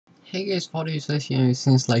Hey guys, what is this?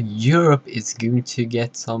 Since like Europe is going to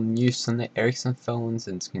get some new Sony Ericsson phones,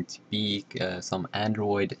 and it's going to be some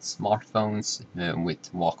Android smartphones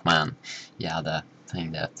with Walkman. Yeah, the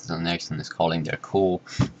thing that Sony Ericsson is calling their cool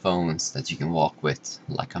phones that you can walk with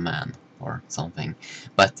like a man or something.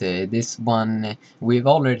 But this one, we've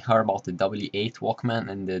already heard about the W8 Walkman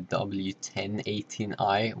and the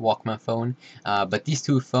WT19i Walkman phone. But these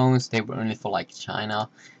two phones, they were only for like China.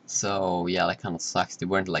 So yeah, that kind of sucks. They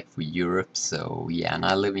weren't like for Europe. So yeah, and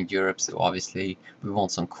I live in Europe, so obviously we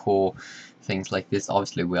want some cool things like this.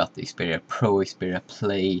 Obviously we have the Xperia Pro, Xperia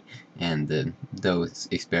Play, and those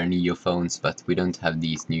Xperia Neo phones, but we don't have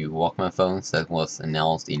these new Walkman phones that was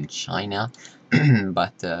announced in China.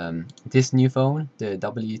 But this new phone, the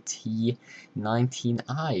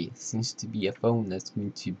WT19i, seems to be a phone that's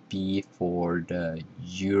going to be for the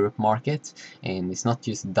Europe market, and it's not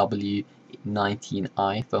just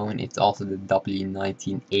W19i phone, it's also the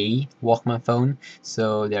W19a Walkman phone.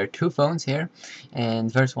 So there are two phones here, and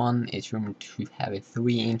the first one is rumored to have a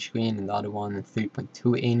 3-inch screen and the other one a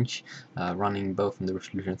 3.2-inch, running both in the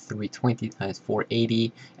resolution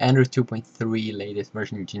 320x480, Android 2.3 latest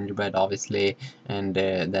version Gingerbread obviously, and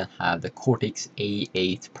then have the Cortex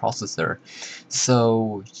A8 processor.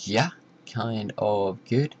 So yeah, kind of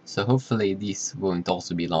good. So hopefully these won't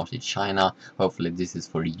also be launched in China. Hopefully this is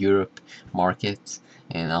for the Europe market,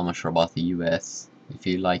 and I'm not sure about the US. If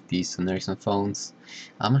you like these Sony Ericsson phones,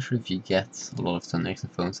 I'm not sure if you get a lot of Sony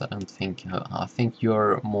Ericsson phones. I don't think. I think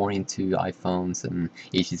you're more into iPhones and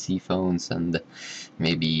HTC phones and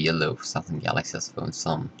maybe a little Samsung Galaxy S phones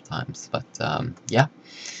sometimes. But yeah,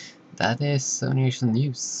 that is Sony Ericsson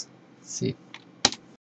news. Let's see.